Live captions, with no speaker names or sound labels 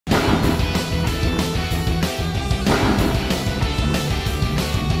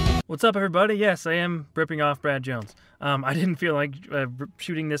What's up, everybody? Yes, I am ripping off Brad Jones. I didn't feel like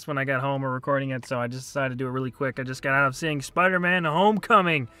shooting this when I got home or recording it, so I just decided to do it really quick. I just got out of seeing Spider-Man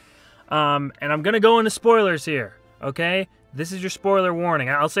Homecoming, and I'm going to go into spoilers here, okay? This is your spoiler warning.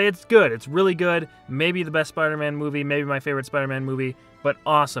 I'll say it's good. It's really good. Maybe the best Spider-Man movie, maybe my favorite Spider-Man movie, but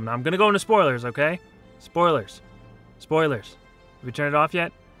awesome. Now, I'm going to go into spoilers, okay? Spoilers. Spoilers. Have we turned it off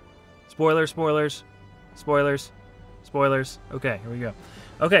yet? Spoilers, spoilers, spoilers, spoilers. Okay, here we go.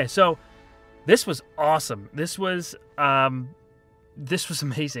 Okay, so this was awesome. This was amazing.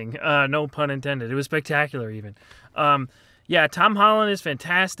 No pun intended. It was spectacular, even. Yeah, Tom Holland is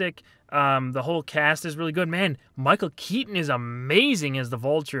fantastic. The whole cast is really good. Man, Michael Keaton is amazing as the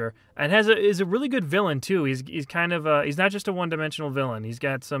Vulture, and is a really good villain too. He's kind of he's not just a one-dimensional villain. He's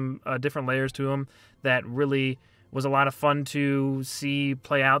got some different layers to him that really was a lot of fun to see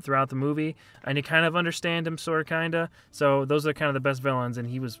play out throughout the movie, and you kind of understand him, sort of, kind of. So those are kind of the best villains, and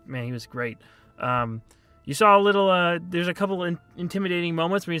he was great. You saw a little, there's a couple intimidating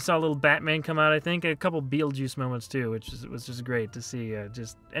moments when you saw a little Batman come out, I think, a couple Beetlejuice moments too, which was just great to see.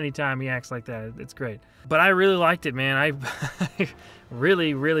 Just anytime he acts like that, it's great. But I really liked it, man. I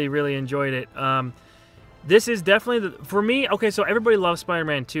really, really, really enjoyed it. This is definitely, for me, okay, so everybody loves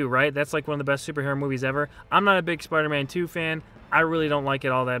Spider-Man 2, right? That's like one of the best superhero movies ever. I'm not a big Spider-Man 2 fan. I really don't like it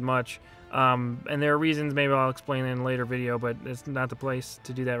all that much. And there are reasons, maybe I'll explain in a later video, but it's not the place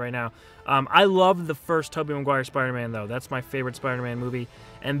to do that right now. I love the first Tobey Maguire Spider-Man, though. That's my favorite Spider-Man movie.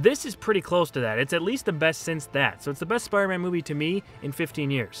 And this is pretty close to that. It's at least the best since that. So it's the best Spider-Man movie to me in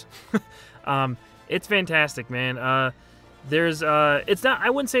 15 years. It's fantastic, man. It's not, I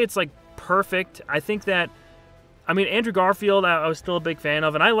wouldn't say it's like perfect. I think that, I mean, Andrew Garfield, I was still a big fan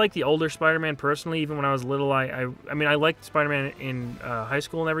of, and I like the older Spider-Man personally. Even when I was little, I mean, I liked Spider-Man in high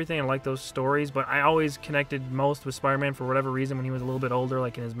school and everything. I liked those stories, but I always connected most with Spider-Man for whatever reason when he was a little bit older,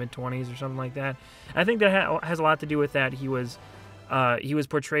 like in his mid-20s or something like that. I think that has a lot to do with that. He was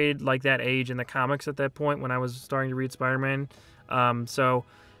portrayed like that age in the comics at that point when I was starting to read Spider-Man. So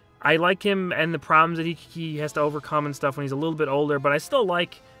I like him and the problems that he has to overcome and stuff when he's a little bit older, but I still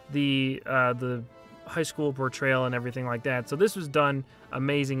like the high school portrayal and everything like that. So this was done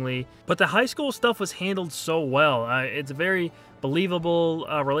amazingly. But the high school stuff was handled so well. It's a very believable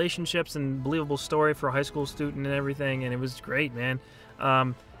relationships and believable story for a high school student and everything, and it was great, man.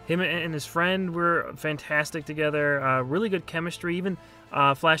 Him and his friend were fantastic together. Really good chemistry. Even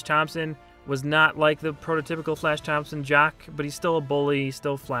Flash Thompson was not like the prototypical Flash Thompson jock, but he's still a bully. He's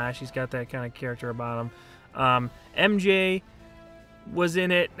still Flash. He's got that kind of character about him. MJ was in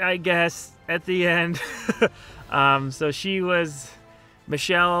it, I guess, at the end. So she was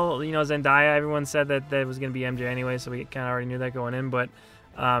Michelle, you know, Zendaya. Everyone said that was going to be MJ anyway, so we kind of already knew that going in. But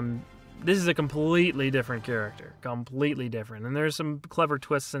this is a completely different character, completely different. And there's some clever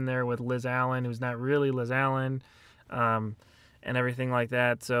twists in there with Liz Allen, who's not really Liz Allen, and everything like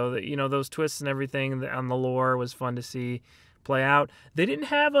that. So, you know, those twists and everything on the lore was fun to see play out. They didn't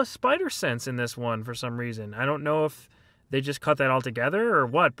have a spider sense in this one for some reason. I don't know if they just cut that all together or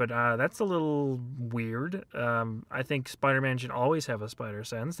what, but that's a little weird. I think Spider-Man should always have a spider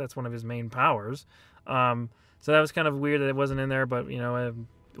sense. That's one of his main powers. So that was kind of weird that it wasn't in there, but, you know,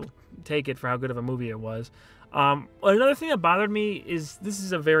 we'll take it for how good of a movie it was. Another thing that bothered me is, this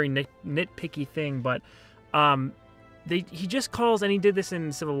is a very nitpicky thing, but he just calls, and he did this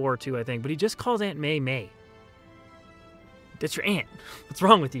in Civil War too, I think, but he just calls Aunt May May. That's your aunt. What's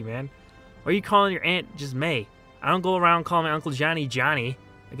wrong with you, man? Why are you calling your aunt just May? I don't go around calling my Uncle Johnny Johnny.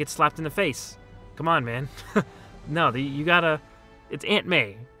 I get slapped in the face. Come on, man. No, you gotta... It's Aunt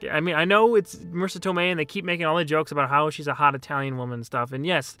May. I mean, I know it's Marissa Tomei, and they keep making all the jokes about how she's a hot Italian woman and stuff. And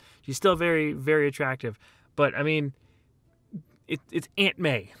yes, she's still very, very attractive. But, I mean, it's Aunt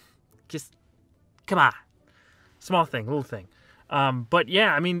May. Just, come on. Small thing, little thing. But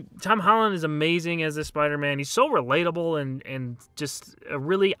yeah, I mean, Tom Holland is amazing as this Spider-Man. He's so relatable and just a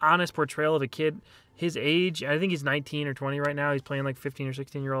really honest portrayal of a kid his age. I think he's 19 or 20 right now. He's playing like 15 or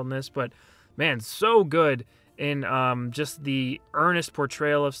 16-year-old in this, but man, so good in just the earnest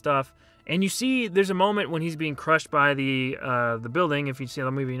portrayal of stuff. And you see, there's a moment when he's being crushed by the building. If you see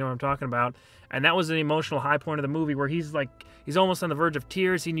the movie, you know what I'm talking about. And that was an emotional high point of the movie where he's almost on the verge of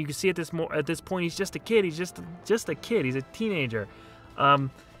tears, and you can see at this point he's just a kid. He's just a kid. He's a teenager.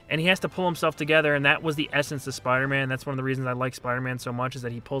 And he has to pull himself together, and that was the essence of Spider-Man. That's one of the reasons I like Spider-Man so much, is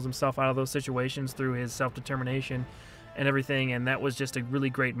that he pulls himself out of those situations through his self-determination and everything, and that was just a really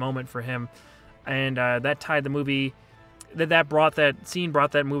great moment for him. And that tied the movie, that scene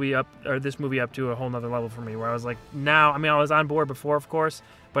brought that movie up, or this movie up to a whole nother level for me, where I was like, now, I mean, I was on board before, of course,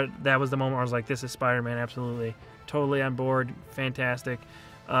 but that was the moment where I was like, this is Spider-Man, absolutely. Totally on board, fantastic.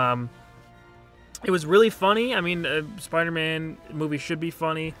 It was really funny. I mean, a Spider-Man movie should be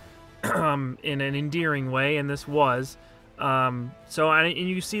funny in an endearing way, and this was. And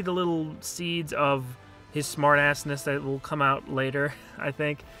you see the little seeds of his smart-assness that will come out later, I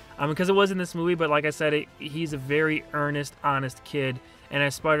think. Because it was in this movie, but like I said, he's a very earnest, honest kid. And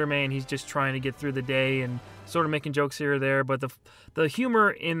as Spider-Man, he's just trying to get through the day and sort of making jokes here or there. But the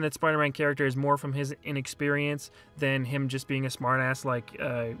humor in that Spider-Man character is more from his inexperience than him just being a smartass like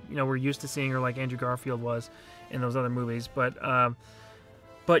we're used to seeing, or like Andrew Garfield was in those other movies.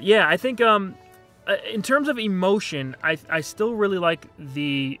 But yeah, I think in terms of emotion, I still really like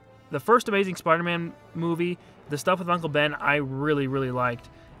the first Amazing Spider-Man movie. The stuff with Uncle Ben, I really, really liked.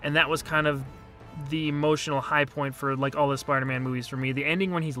 And that was kind of the emotional high point for like all the Spider-Man movies for me. The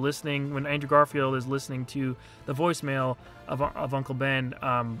ending when when Andrew Garfield is listening to the voicemail of Uncle Ben,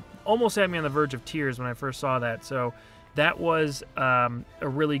 almost had me on the verge of tears when I first saw that. So that was a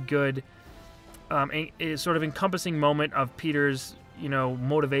really good, sort of encompassing moment of Peter's,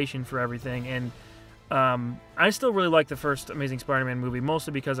 motivation for everything. And I still really like the first Amazing Spider-Man movie,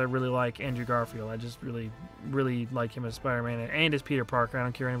 mostly because I really like Andrew Garfield. I just really, really like him as Spider-Man and as Peter Parker. I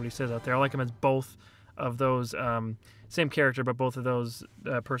don't care what anybody says out there. I like him as both of those, same character, but both of those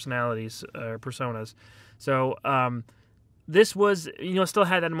personalities, personas. So this was, still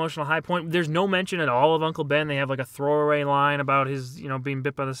had that emotional high point. There's no mention at all of Uncle Ben. They have like a throwaway line about his, being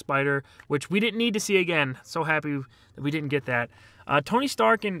bit by the spider, which we didn't need to see again. So happy that we didn't get that. Tony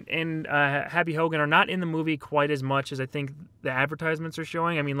Stark and Happy Hogan are not in the movie quite as much as I think the advertisements are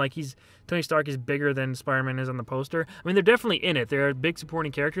showing. I mean, like Tony Stark is bigger than Spider-Man is on the poster. I mean, they're definitely in it. They're big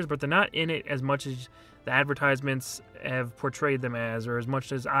supporting characters, but they're not in it as much as the advertisements have portrayed them as, or as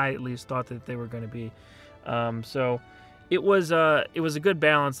much as I at least thought that they were going to be. So it was a good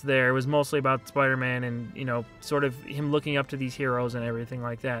balance there. It was mostly about Spider-Man and, sort of him looking up to these heroes and everything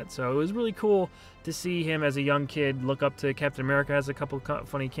like that. So it was really cool to see him as a young kid look up to Captain America. Has a couple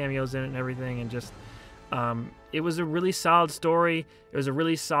funny cameos in it and everything. And just, it was a really solid story. It was a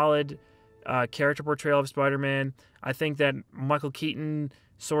really solid character portrayal of Spider-Man. I think that Michael Keaton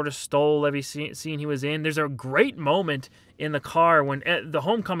sort of stole every scene he was in. There's a great moment in the car when the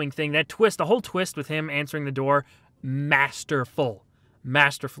homecoming thing, that twist, the whole twist with him answering the door, masterfully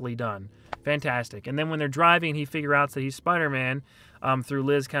done, fantastic. And then when they're driving, he figures out that he's Spider-Man through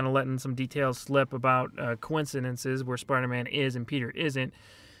Liz kind of letting some details slip about coincidences where Spider-Man is and Peter isn't.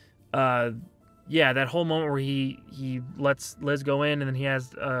 That whole moment where he lets Liz go in and then he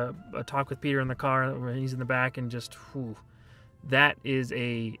has a talk with Peter in the car where he's in the back, and just that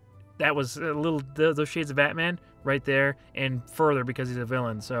was a little those shades of Batman right there, and further because he's a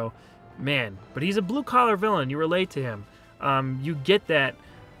villain. So man, but he's a blue-collar villain. You relate to him. You get that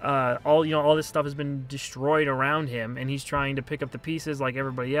all this stuff has been destroyed around him, and he's trying to pick up the pieces like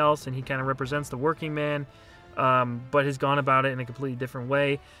everybody else, and he kind of represents the working man, but has gone about it in a completely different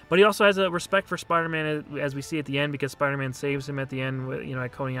way. But he also has a respect for Spider-Man, as we see at the end, because Spider-Man saves him at the end,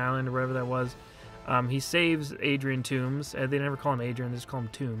 at Coney Island or wherever that was. He saves Adrian Toomes. They never call him Adrian; they just call him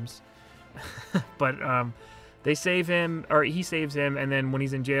Toomes. But they save him, or he saves him, and then when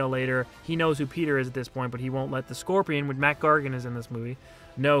he's in jail later, he knows who Peter is at this point, but he won't let the Scorpion, which Matt Gargan is in this movie,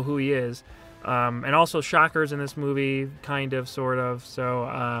 know who he is. And also Shocker's in this movie, kind of, sort of.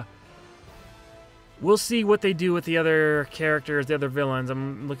 So we'll see what they do with the other characters, the other villains.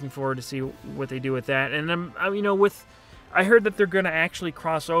 I'm looking forward to see what they do with that. And I heard that they're going to actually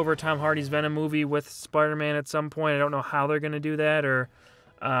cross over Tom Hardy's Venom movie with Spider-Man at some point. I don't know how they're going to do that, or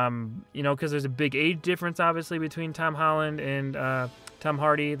because there's a big age difference, obviously, between Tom Holland and Tom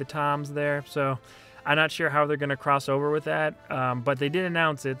Hardy, the Toms there. So I'm not sure how they're going to cross over with that, but they did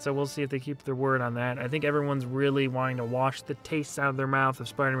announce it, so we'll see if they keep their word on that. I think everyone's really wanting to wash the taste out of their mouth of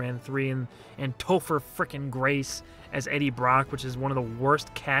Spider-Man 3 and Topher frickin' Grace as Eddie Brock, which is one of the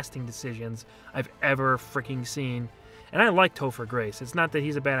worst casting decisions I've ever fricking seen. And I like Topher Grace. It's not that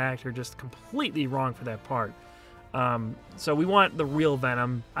he's a bad actor, just completely wrong for that part. So we want the real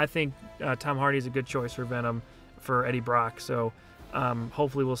Venom. I think Tom Hardy is a good choice for Venom for Eddie Brock. So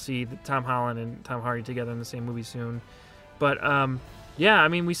hopefully we'll see Tom Holland and Tom Hardy together in the same movie soon. But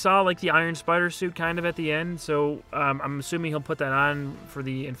we saw like the Iron Spider suit kind of at the end. So I'm assuming he'll put that on for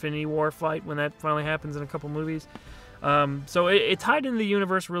the Infinity War fight when that finally happens in a couple movies. So it tied into the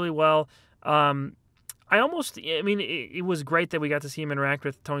universe really well. It was great that we got to see him interact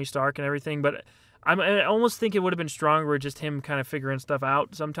with Tony Stark and everything, but I almost think it would have been stronger just him kind of figuring stuff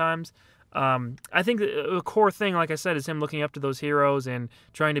out sometimes. I think the core thing, like I said, is him looking up to those heroes and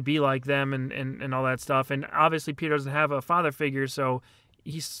trying to be like them and all that stuff. And obviously Peter doesn't have a father figure, so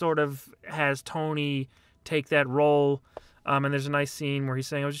he sort of has Tony take that role And there's a nice scene where he's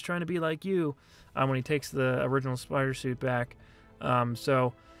saying, "I was just trying to be like you," when he takes the original spider suit back.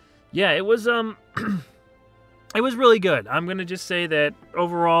 So, yeah, it was it was really good. I'm gonna just say that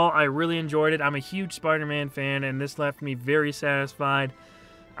overall, I really enjoyed it. I'm a huge Spider-Man fan, and this left me very satisfied.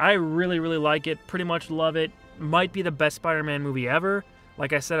 I really, really like it. Pretty much love it. Might be the best Spider-Man movie ever.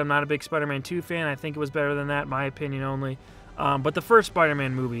 Like I said, I'm not a big Spider-Man 2 fan. I think it was better than that, my opinion only. But the first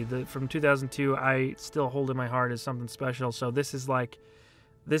Spider-Man movie, from 2002, I still hold in my heart as something special. So this is like,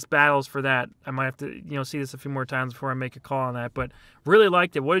 this battles for that. I might have to, see this a few more times before I make a call on that. But really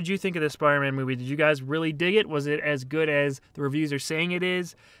liked it. What did you think of this Spider-Man movie? Did you guys really dig it? Was it as good as the reviews are saying it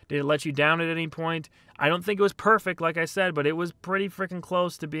is? Did it let you down at any point? I don't think it was perfect, like I said, but it was pretty freaking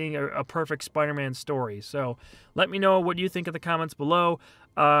close to being a perfect Spider-Man story. So let me know what you think in the comments below.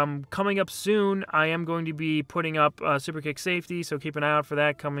 Coming up soon, I am going to be putting up Superkick Safety, so keep an eye out for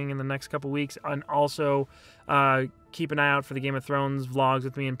that coming in the next couple weeks. And also keep an eye out for the Game of Thrones vlogs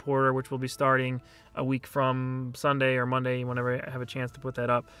with me and Porter, which will be starting a week from Sunday or Monday, whenever I have a chance to put that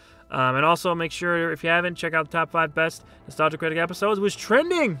up. And also make sure, if you haven't, check out the top 5 best Nostalgia Critic episodes. It was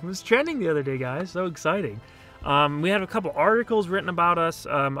trending the other day, guys. So exciting. We had a couple articles written about us,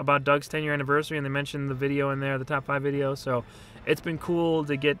 about Doug's 10-year anniversary, and they mentioned the video in there, the top 5 video. So it's been cool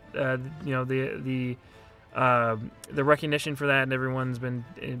to get, the recognition for that, and everyone's been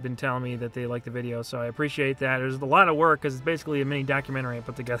telling me that they like the video, so I appreciate that. There's a lot of work because it's basically a mini documentary I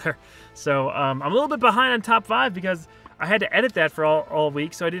put together. So I'm a little bit behind on top 5 because I had to edit that for all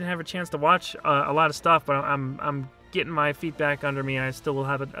week, so I didn't have a chance to watch a lot of stuff. But I'm getting my feet back under me, and I still will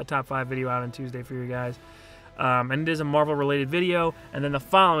have a top 5 video out on Tuesday for you guys. And it is a Marvel-related video, and then the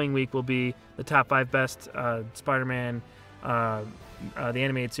following week will be the top 5 best Spider-Man, the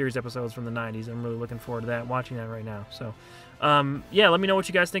animated series episodes from the 90s. I'm really looking forward to that, watching that right now. So, yeah, let me know what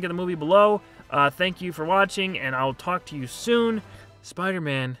you guys think of the movie below. Thank you for watching, and I'll talk to you soon.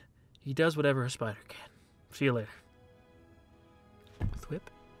 Spider-Man, he does whatever a spider can. See you later. Thwip.